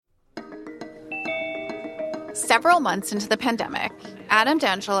Several months into the pandemic, Adam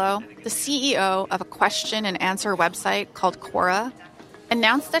D'Angelo, the CEO of a question and answer website called Quora,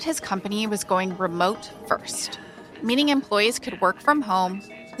 announced that his company was going remote first, meaning employees could work from home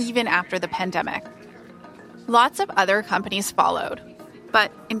even after the pandemic. Lots of other companies followed, but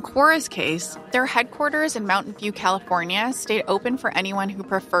in Quora's case, their headquarters in Mountain View, California, stayed open for anyone who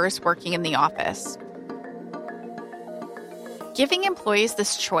prefers working in the office. Giving employees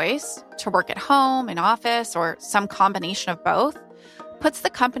this choice to work at home, in office, or some combination of both puts the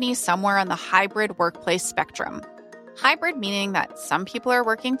company somewhere on the hybrid workplace spectrum. Hybrid meaning that some people are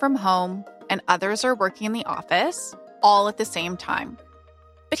working from home and others are working in the office, all at the same time.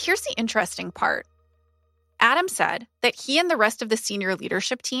 But here's the interesting part. Adam said that he and the rest of the senior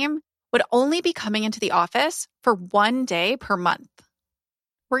leadership team would only be coming into the office for 1 day per month.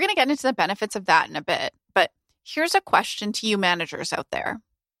 We're going to get into the benefits of that in a bit, but here's a question to you managers out there.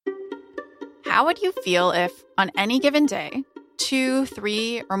 How would you feel if, on any given day, 2,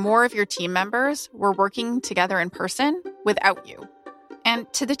 3, or more of your team members were working together in person without you?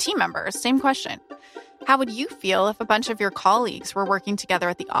 And to the team members, same question. How would you feel if a bunch of your colleagues were working together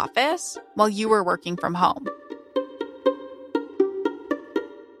at the office while you were working from home?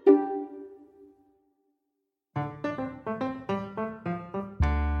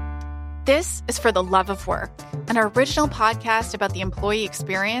 This is For the Love of Work, an original podcast about the employee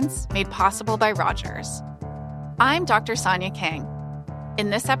experience made possible by Rogers. I'm Dr. Sonia Kang. In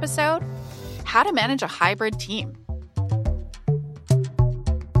this episode, how to manage a hybrid team.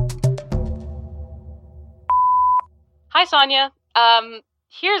 Hi, Sonia.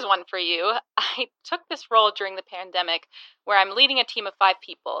 Here's one for you. I took this role during the pandemic where I'm leading a team of 5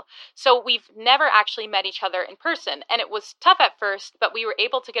 people. So we've never actually met each other in person. And it was tough at first, but we were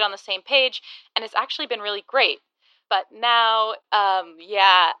able to get on the same page. And it's actually been really great. But now,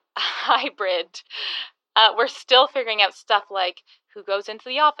 hybrid. We're still figuring out stuff like who goes into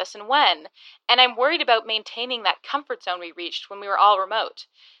the office and when. And I'm worried about maintaining that comfort zone we reached when we were all remote.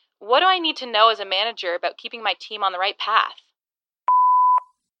 What do I need to know as a manager about keeping my team on the right path?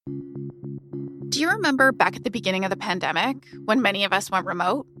 Do you remember back at the beginning of the pandemic when many of us went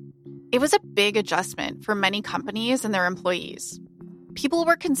remote? It was a big adjustment for many companies and their employees. People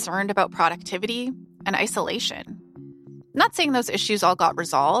were concerned about productivity and isolation. Not saying those issues all got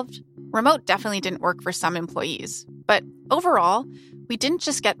resolved. Remote definitely didn't work for some employees. But overall, we didn't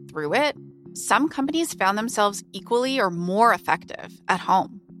just get through it. Some companies found themselves equally or more effective at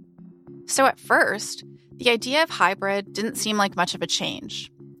home. So at first, the idea of hybrid didn't seem like much of a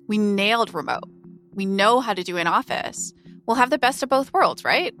change. We nailed remote. We know how to do in office. We'll have the best of both worlds,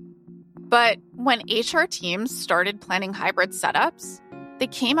 right? But when HR teams started planning hybrid setups, they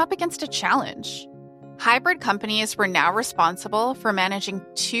came up against a challenge. Hybrid companies were now responsible for managing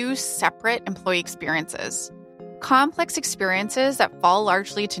 2 separate employee experiences. Complex experiences that fall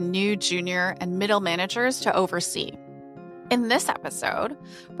largely to new junior and middle managers to oversee. In this episode,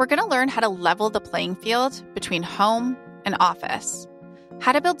 we're going to learn how to level the playing field between home and office,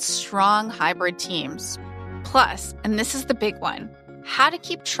 how to build strong hybrid teams, plus, and this is the big one, how to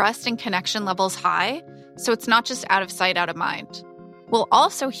keep trust and connection levels high so it's not just out of sight, out of mind. We'll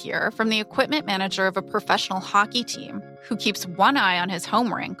also hear from the equipment manager of a professional hockey team who keeps one eye on his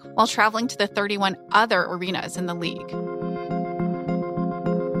home rink while traveling to the 31 other arenas in the league.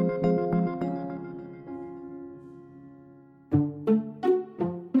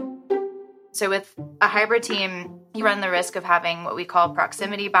 So with a hybrid team, you run the risk of having what we call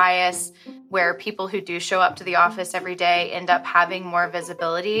proximity bias, where people who do show up to the office every day end up having more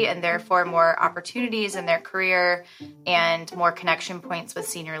visibility and therefore more opportunities in their career and more connection points with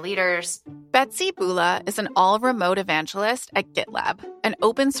senior leaders. Betsy Bula is an all-remote evangelist at GitLab, an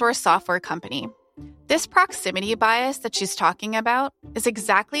open-source software company. This proximity bias that she's talking about is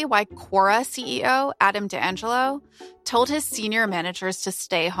exactly why Quora CEO Adam D'Angelo told his senior managers to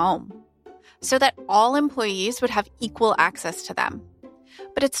stay home, so that all employees would have equal access to them.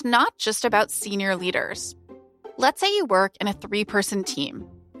 But it's not just about senior leaders. Let's say you work in a 3-person team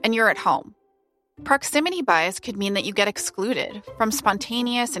and you're at home. Proximity bias could mean that you get excluded from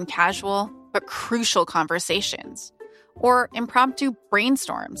spontaneous and casual but crucial conversations, or impromptu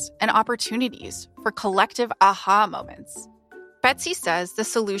brainstorms and opportunities for collective aha moments. Betsy says the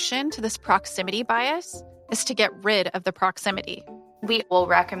solution to this proximity bias is to get rid of the proximity. We will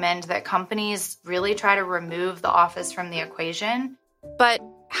recommend that companies really try to remove the office from the equation. But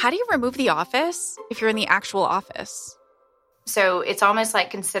how do you remove the office if you're in the actual office? So it's almost like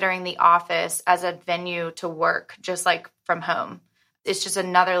considering the office as a venue to work, just like from home. It's just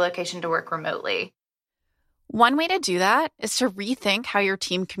another location to work remotely. One way to do that is to rethink how your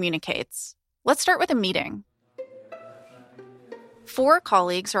team communicates. Let's start with a meeting. 4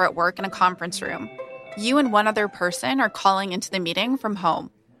 colleagues are at work in a conference room. You and one other person are calling into the meeting from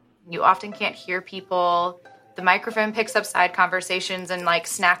home. You often can't hear people. The microphone picks up side conversations and like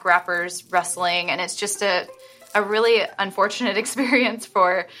snack wrappers rustling, and it's just a really unfortunate experience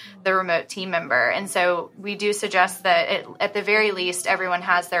for the remote team member. And so we do suggest that at the very least, everyone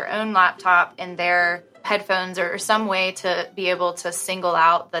has their own laptop and their headphones or some way to be able to single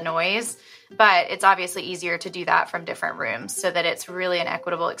out the noise. But it's obviously easier to do that from different rooms so that it's really an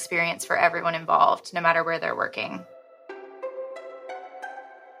equitable experience for everyone involved, no matter where they're working.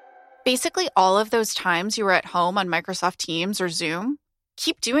 Basically, all of those times you were at home on Microsoft Teams or Zoom,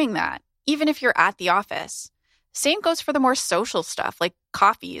 keep doing that, even if you're at the office. Same goes for the more social stuff, like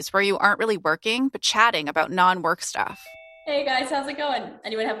coffees, where you aren't really working, but chatting about non-work stuff. Hey guys, how's it going?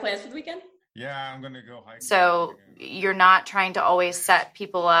 Anyone have plans for the weekend? Yeah, I'm going to go hiking. So you're not trying to always set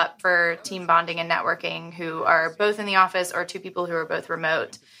people up for team bonding and networking who are both in the office or 2 people who are both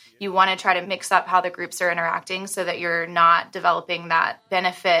remote. You want to try to mix up how the groups are interacting so that you're not developing that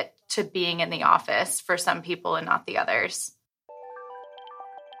benefit to being in the office for some people and not the others.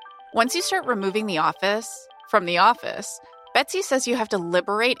 Once you start removing the office from the office, Betsy says you have to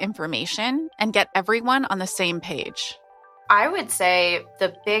liberate information and get everyone on the same page. I would say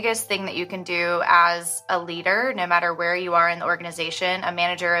the biggest thing that you can do as a leader, no matter where you are in the organization, a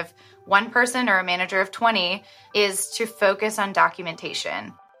manager of 1 person or a manager of 20, is to focus on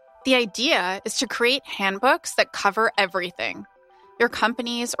documentation. The idea is to create handbooks that cover everything. Your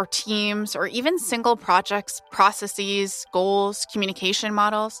companies or teams or even single projects, processes, goals, communication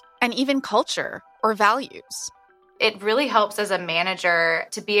models, and even culture or values. It really helps as a manager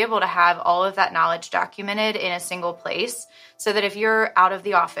to be able to have all of that knowledge documented in a single place so that if you're out of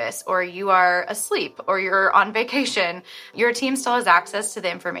the office or you are asleep or you're on vacation, your team still has access to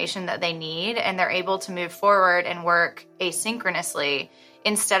the information that they need and they're able to move forward and work asynchronously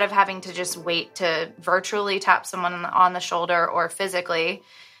instead of having to just wait to virtually tap someone on the shoulder or physically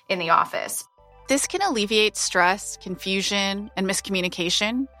in the office. This can alleviate stress, confusion, and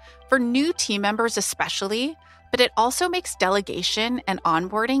miscommunication for new team members especially, but it also makes delegation and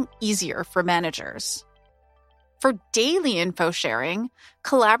onboarding easier for managers. For daily info sharing,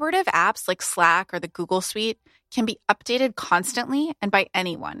 collaborative apps like Slack or the Google Suite can be updated constantly and by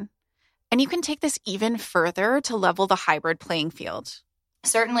anyone. And you can take this even further to level the hybrid playing field.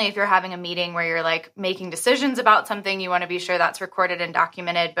 Certainly, if you're having a meeting where you're like making decisions about something, you want to be sure that's recorded and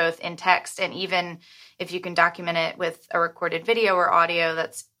documented both in text and even if you can document it with a recorded video or audio,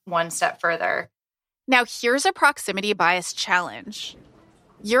 that's one step further. Now, here's a proximity bias challenge.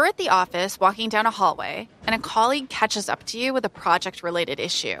 You're at the office walking down a hallway, and a colleague catches up to you with a project-related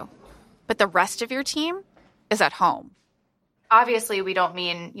issue. But the rest of your team is at home. Obviously, we don't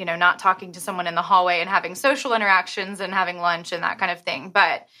mean, not talking to someone in the hallway and having social interactions and having lunch and that kind of thing.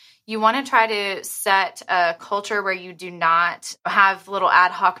 But you want to try to set a culture where you do not have little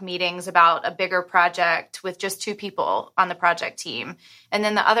ad hoc meetings about a bigger project with just 2 people on the project team. And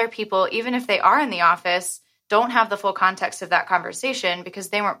then the other people, even if they are in the office, don't have the full context of that conversation because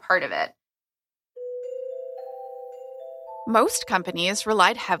they weren't part of it. Most companies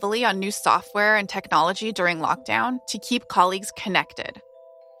relied heavily on new software and technology during lockdown to keep colleagues connected.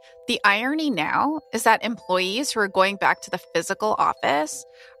 The irony now is that employees who are going back to the physical office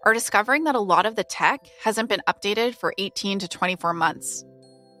are discovering that a lot of the tech hasn't been updated for 18 to 24 months.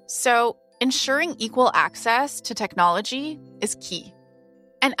 So, ensuring equal access to technology is key.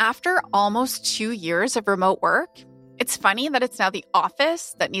 And after almost 2 years of remote work, it's funny that it's now the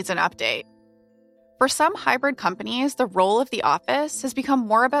office that needs an update. For some hybrid companies, the role of the office has become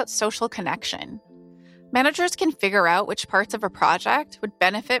more about social connection. Managers can figure out which parts of a project would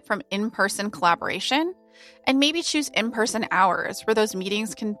benefit from in-person collaboration and maybe choose in-person hours where those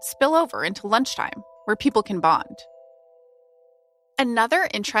meetings can spill over into lunchtime, where people can bond. Another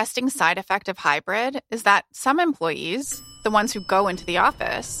interesting side effect of hybrid is that some employees, the ones who go into the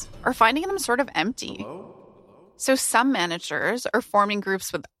office, are finding them sort of empty. So some managers are forming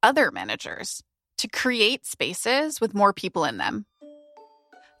groups with other managers to create spaces with more people in them.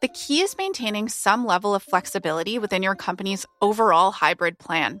 The key is maintaining some level of flexibility within your company's overall hybrid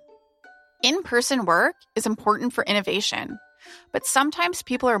plan. In-person work is important for innovation, but sometimes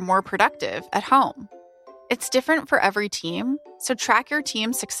people are more productive at home. It's different for every team, so track your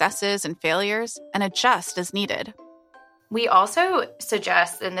team's successes and failures and adjust as needed. We also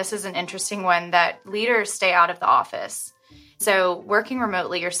suggest, and this is an interesting one, that leaders stay out of the office. So working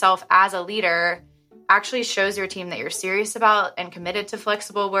remotely yourself as a leader actually shows your team that you're serious about and committed to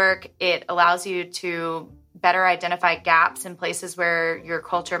flexible work. It allows you to better identify gaps in places where your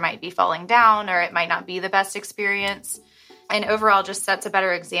culture might be falling down or it might not be the best experience. and overall just sets a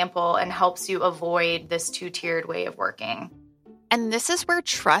better example and helps you avoid this two-tiered way of working. And this is where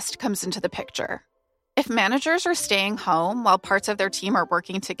trust comes into the picture. If managers are staying home while parts of their team are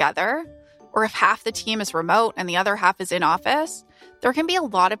working together, or if half the team is remote and the other half is in office, there can be a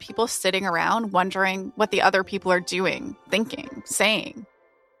lot of people sitting around wondering what the other people are doing, thinking, saying.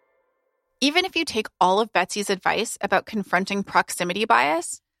 Even if you take all of Betsy's advice about confronting proximity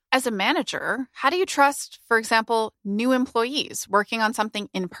bias, as a manager, how do you trust, for example, new employees working on something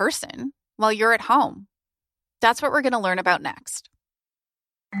in person while you're at home? That's what we're going to learn about next.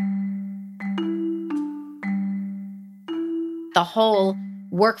 The whole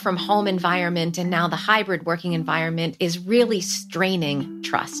work from home environment and now the hybrid working environment is really straining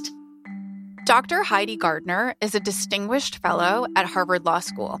trust. Dr. Heidi Gardner is a distinguished fellow at Harvard Law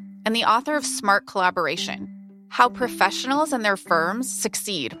School and the author of Smart Collaboration: How Professionals and Their Firms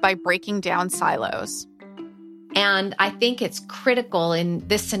Succeed by Breaking Down Silos. And I think it's critical in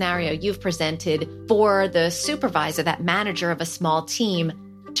this scenario you've presented for the supervisor, that manager of a small team,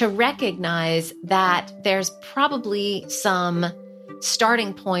 to recognize that there's probably some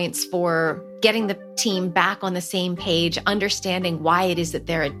starting points for getting the team back on the same page, understanding why it is that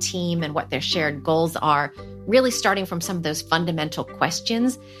they're a team and what their shared goals are, really starting from some of those fundamental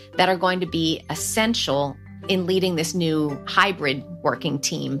questions that are going to be essential in leading this new hybrid working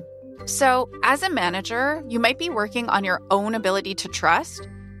team. So, as a manager, you might be working on your own ability to trust,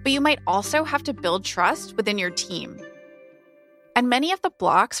 but you might also have to build trust within your team. And many of the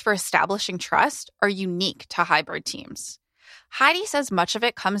blocks for establishing trust are unique to hybrid teams. Heidi says much of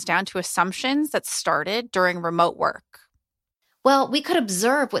it comes down to assumptions that started during remote work. Well, we could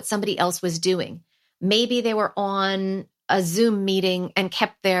observe what somebody else was doing. Maybe they were on a Zoom meeting and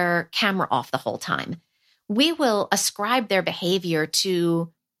kept their camera off the whole time. We will ascribe their behavior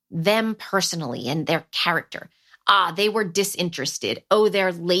to them personally and their character. They were disinterested. Oh,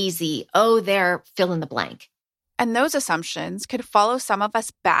 they're lazy. Oh, they're fill in the blank. And those assumptions could follow some of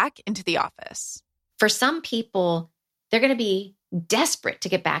us back into the office. For some people, they're going to be desperate to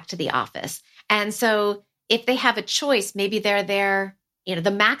get back to the office. And so if they have a choice, maybe they're there, the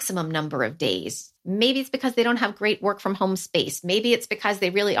maximum number of days. Maybe it's because they don't have great work from home space. Maybe it's because they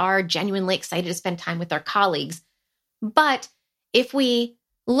really are genuinely excited to spend time with their colleagues. But if we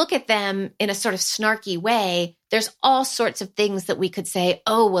look at them in a sort of snarky way, there's all sorts of things that we could say,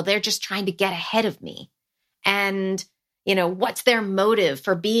 oh, well, they're just trying to get ahead of me. And, what's their motive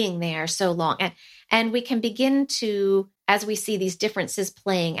for being there so long? And we can begin to, as we see these differences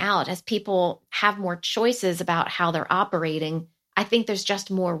playing out, as people have more choices about how they're operating, I think there's just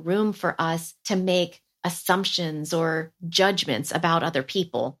more room for us to make assumptions or judgments about other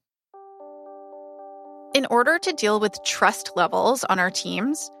people. In order to deal with trust levels on our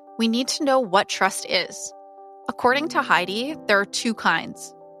teams, we need to know what trust is. According to Heidi, there are two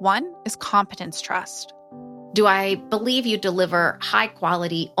kinds. One is competence trust. Do I believe you deliver high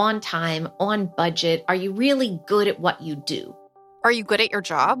quality, on time, on budget? Are you really good at what you do? Are you good at your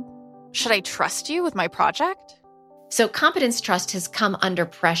job? Should I trust you with my project? So competence trust has come under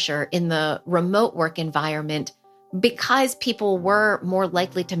pressure in the remote work environment because people were more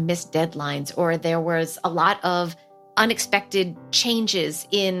likely to miss deadlines, or there was a lot of unexpected changes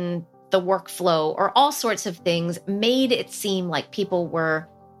in the workflow, or all sorts of things made it seem like people were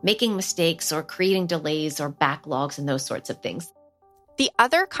making mistakes or creating delays or backlogs and those sorts of things. The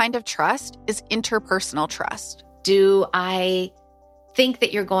other kind of trust is interpersonal trust. Do I think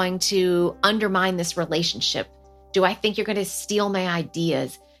that you're going to undermine this relationship? Do I think you're going to steal my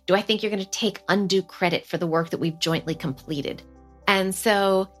ideas? Do I think you're going to take undue credit for the work that we've jointly completed? And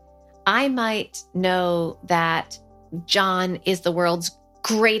so I might know that John is the world's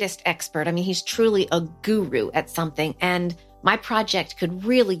greatest expert. I mean, he's truly a guru at something, and my project could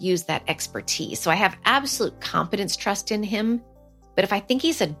really use that expertise. So I have absolute competence trust in him. But if I think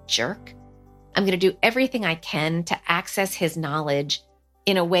he's a jerk, I'm going to do everything I can to access his knowledge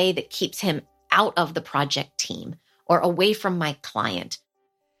in a way that keeps him out of the project team or away from my client.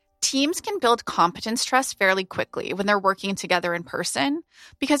 Teams can build competence trust fairly quickly when they're working together in person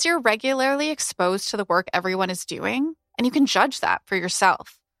because you're regularly exposed to the work everyone is doing, and you can judge that for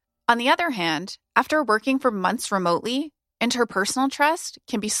yourself. On the other hand, after working for months remotely, interpersonal trust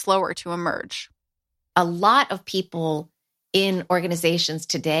can be slower to emerge. A lot of people in organizations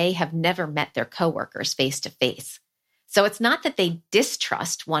today have never met their coworkers face to face. So it's not that they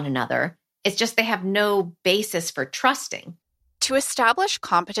distrust one another. It's just they have no basis for trusting. To establish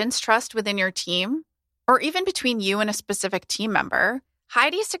competence trust within your team, or even between you and a specific team member,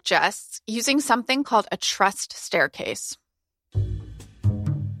 Heidi suggests using something called a trust staircase.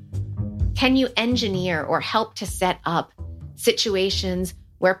 Can you engineer or help to set up situations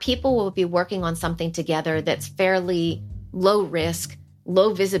where people will be working on something together that's fairly low risk,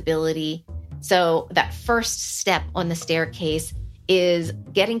 low visibility. So that first step on the staircase is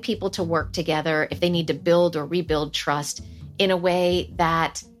getting people to work together if they need to build or rebuild trust in a way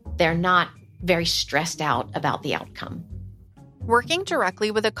that they're not very stressed out about the outcome. Working directly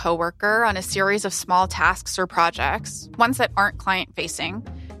with a coworker on a series of small tasks or projects, ones that aren't client-facing,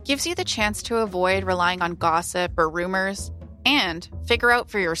 gives you the chance to avoid relying on gossip or rumors and figure out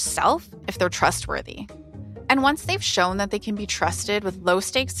for yourself if they're trustworthy. And once they've shown that they can be trusted with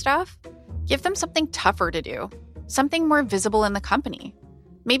low-stakes stuff, give them something tougher to do, something more visible in the company,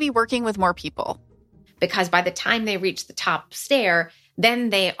 maybe working with more people. Because by the time they reach the top stair, then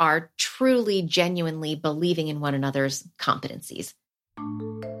they are truly, genuinely believing in one another's competencies.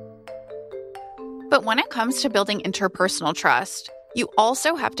 But when it comes to building interpersonal trust, you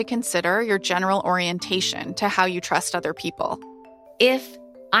also have to consider your general orientation to how you trust other people. If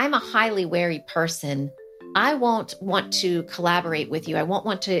I'm a highly wary person, I won't want to collaborate with you. I won't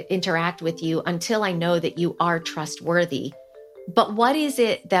want to interact with you until I know that you are trustworthy. But what is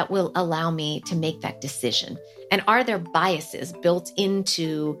it that will allow me to make that decision? And are there biases built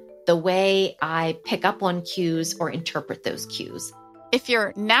into the way I pick up on cues or interpret those cues? If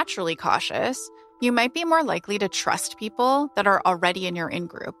you're naturally cautious, you might be more likely to trust people that are already in your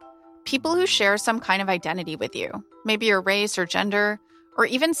in-group. People who share some kind of identity with you, maybe your race or gender, or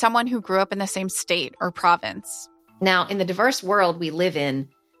even someone who grew up in the same state or province. Now, in the diverse world we live in,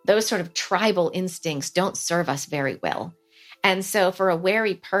 those sort of tribal instincts don't serve us very well. And so for a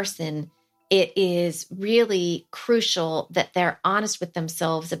wary person, it is really crucial that they're honest with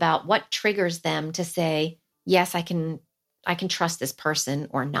themselves about what triggers them to say, yes, I can trust this person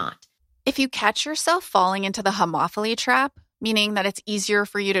or not. If you catch yourself falling into the homophily trap, meaning that it's easier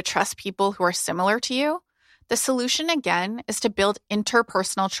for you to trust people who are similar to you, the solution again is to build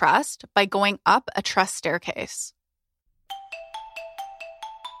interpersonal trust by going up a trust staircase.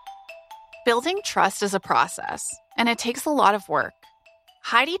 Building trust is a process, and it takes a lot of work.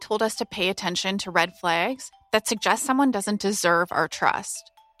 Heidi told us to pay attention to red flags that suggest someone doesn't deserve our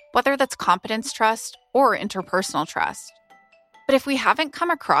trust, whether that's competence trust or interpersonal trust. But if we haven't come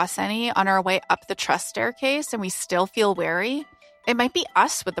across any on our way up the trust staircase and we still feel wary, it might be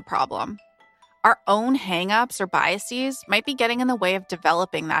us with the problem. Our own hang-ups or biases might be getting in the way of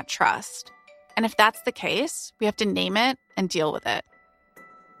developing that trust. And if that's the case, we have to name it and deal with it.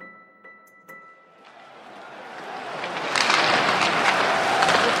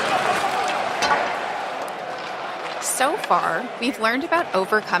 So far, we've learned about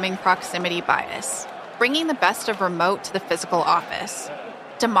overcoming proximity bias, bringing the best of remote to the physical office,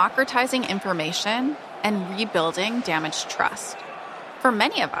 democratizing information, and rebuilding damaged trust. For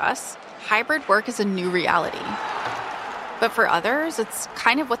many of us, hybrid work is a new reality. But for others, it's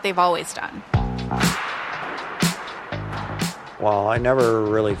kind of what they've always done. Well, I never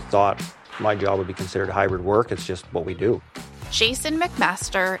really thought my job would be considered hybrid work. It's just what we do. Jason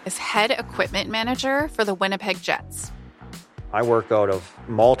McMaster is head equipment manager for the Winnipeg Jets. I work out of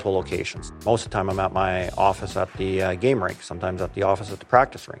multiple locations. Most of the time I'm at my office at the game rink, sometimes at the office at the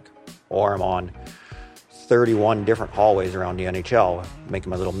practice rink, or I'm on 31 different hallways around the NHL, making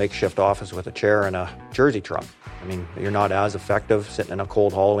my little makeshift office with a chair and a jersey truck. I mean, you're not as effective sitting in a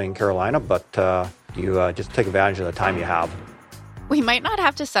cold hallway in Carolina, but you just take advantage of the time you have. We might not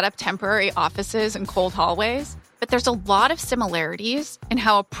have to set up temporary offices in cold hallways, but there's a lot of similarities in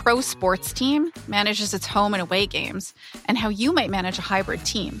how a pro sports team manages its home and away games and how you might manage a hybrid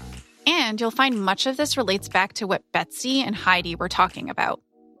team. And you'll find much of this relates back to what Betsy and Heidi were talking about.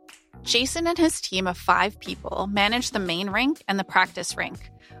 Jason and his team of 5 people manage the main rink and the practice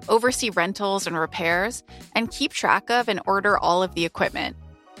rink, oversee rentals and repairs, and keep track of and order all of the equipment.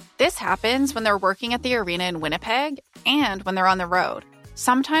 This happens when they're working at the arena in Winnipeg and when they're on the road,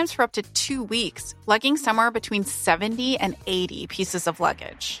 sometimes for up to 2 weeks, lugging somewhere between 70 and 80 pieces of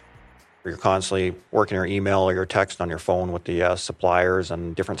luggage. You're constantly working your email or your text on your phone with the suppliers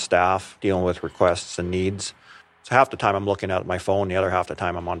and different staff, dealing with requests and needs. So half the time I'm looking at my phone, the other half the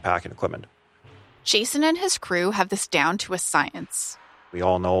time I'm unpacking equipment. Jason and his crew have this down to a science. We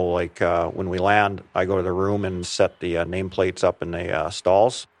all know, when we land, I go to the room and set the nameplates up in the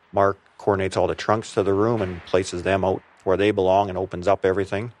stalls. Mark coordinates all the trunks to the room and places them out where they belong and opens up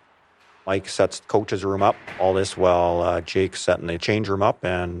everything. Mike sets the coach's room up. All this while Jake's setting the change room up,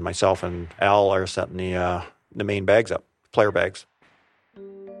 and myself and Al are setting the main bags up, player bags.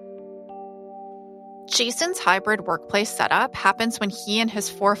 Jason's hybrid workplace setup happens when he and his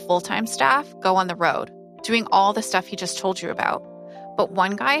 4 full-time staff go on the road, doing all the stuff he just told you about. But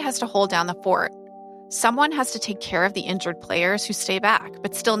one guy has to hold down the fort. Someone has to take care of the injured players who stay back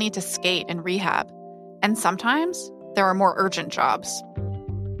but still need to skate and rehab. And sometimes there are more urgent jobs.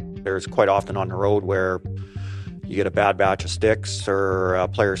 There's quite often on the road where you get a bad batch of sticks or a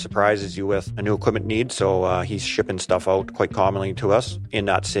player surprises you with a new equipment need, so he's shipping stuff out quite commonly to us in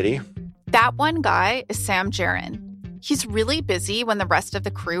that city. That one guy is Sam Jaron. He's really busy when the rest of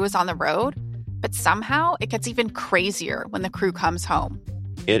the crew is on the road, but somehow it gets even crazier when the crew comes home.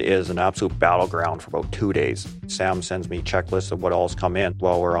 It is an absolute battleground for about 2 days. Sam sends me checklists of what all's come in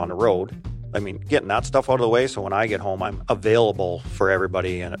while we're on the road. I mean, getting that stuff out of the way so when I get home, I'm available for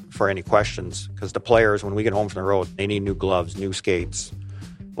everybody and for any questions. Because the players, when we get home from the road, they need new gloves, new skates.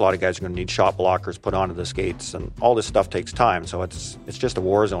 A lot of guys are going to need shot blockers put onto the skates, and all this stuff takes time. So it's just a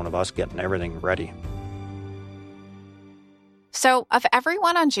war zone of us getting everything ready. So of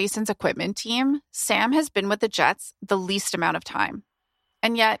everyone on Jason's equipment team, Sam has been with the Jets the least amount of time.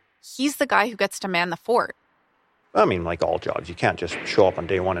 And yet, he's the guy who gets to man the fort. I mean, like all jobs, you can't just show up on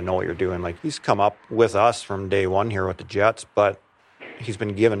day one and know what you're doing. Like, he's come up with us from day one here with the Jets, but he's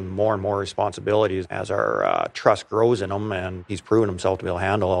been given more and more responsibilities as our trust grows in him, and he's proven himself to be able to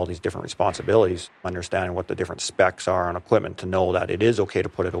handle all these different responsibilities, understanding what the different specs are on equipment to know that it is okay to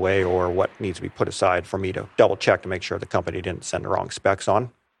put it away or what needs to be put aside for me to double check to make sure the company didn't send the wrong specs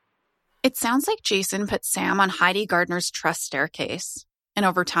on. It sounds like Jason put Sam on Heidi Gardner's trust staircase. And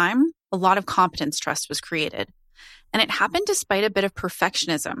over time, a lot of competence trust was created. And it happened despite a bit of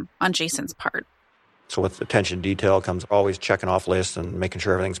perfectionism on Jason's part. So with attention to detail comes always checking off lists and making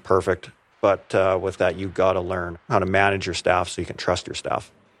sure everything's perfect. But with that, you've got to learn how to manage your staff so you can trust your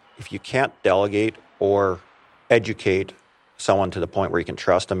staff. If you can't delegate or educate someone to the point where you can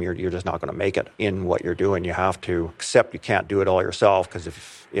trust them, you're just not going to make it in what you're doing. You have to accept you can't do it all yourself, because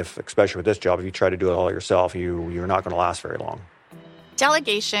if especially with this job, if you try to do it all yourself, you're not going to last very long.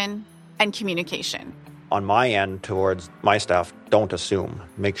 Delegation and communication. On my end, towards my staff, don't assume.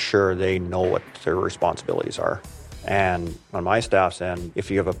 Make sure they know what their responsibilities are. And on my staff's end,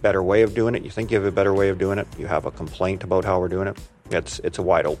 if you have a better way of doing it, you think you have a better way of doing it, you have a complaint about how we're doing it, it's a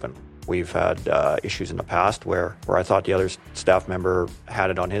wide open. We've had issues in the past where I thought the other staff member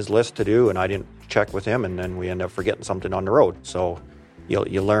had it on his list to do, and I didn't check with him, and then we end up forgetting something on the road. So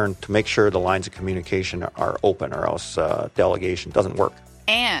you learn to make sure the lines of communication are open, or else delegation doesn't work.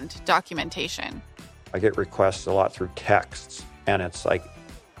 And documentation. I get requests a lot through texts, and it's like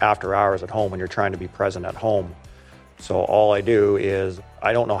after hours at home when you're trying to be present at home. So all I do is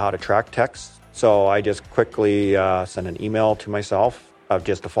I don't know how to track texts, so I just quickly send an email to myself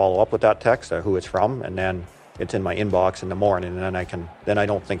just to follow up with that text, who it's from, and then it's in my inbox in the morning, and then I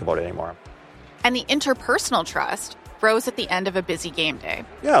don't think about it anymore. And the interpersonal trust grows at the end of a busy game day.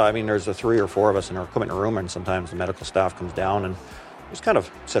 Yeah, I mean, there's the 3 or 4 of us in our equipment room, and sometimes the medical staff comes down and just kind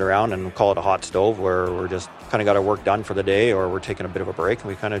of sit around and call it a hot stove, where we're just kind of got our work done for the day, or we're taking a bit of a break, and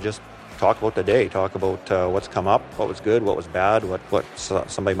we kind of just talk about the day, talk about what's come up, what was good, what was bad, what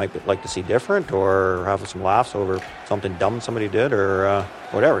somebody might like to see different, or have some laughs over something dumb somebody did, or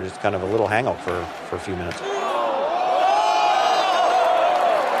whatever. Just kind of a little hangout for a few minutes.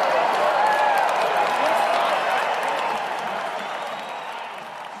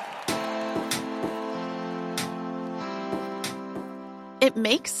 It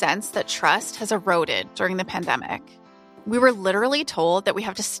makes sense that trust has eroded during the pandemic. We were literally told that we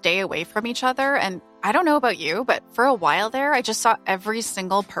have to stay away from each other, and I don't know about you, but for a while there, I just saw every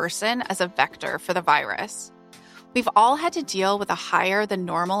single person as a vector for the virus. We've all had to deal with a higher than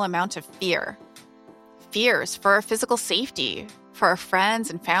normal amount of fear. Fears for our physical safety, for our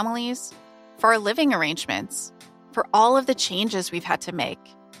friends and families, for our living arrangements, for all of the changes we've had to make,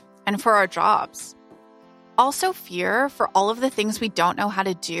 and for our jobs. Also fear for all of the things we don't know how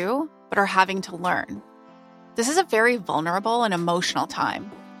to do, but are having to learn. This is a very vulnerable and emotional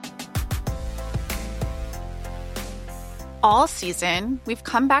time. All season, we've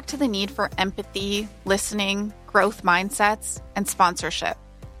come back to the need for empathy, listening, growth mindsets, and sponsorship.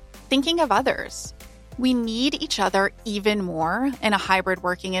 Thinking of others. We need each other even more in a hybrid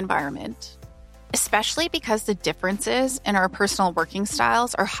working environment, especially because the differences in our personal working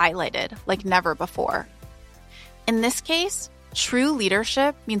styles are highlighted like never before. In this case, true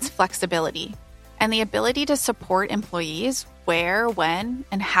leadership means flexibility and the ability to support employees where, when,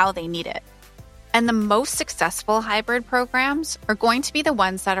 and how they need it. And the most successful hybrid programs are going to be the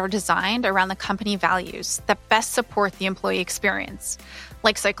ones that are designed around the company values that best support the employee experience,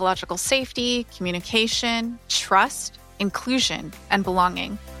 like psychological safety, communication, trust, inclusion, and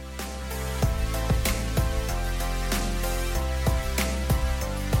belonging.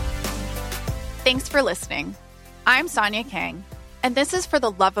 Thanks for listening. I'm Sonia Kang, and this is For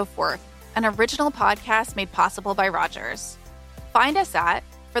the Love of Work, an original podcast made possible by Rogers. Find us at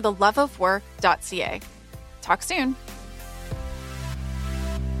fortheloveofwork.ca. Talk soon.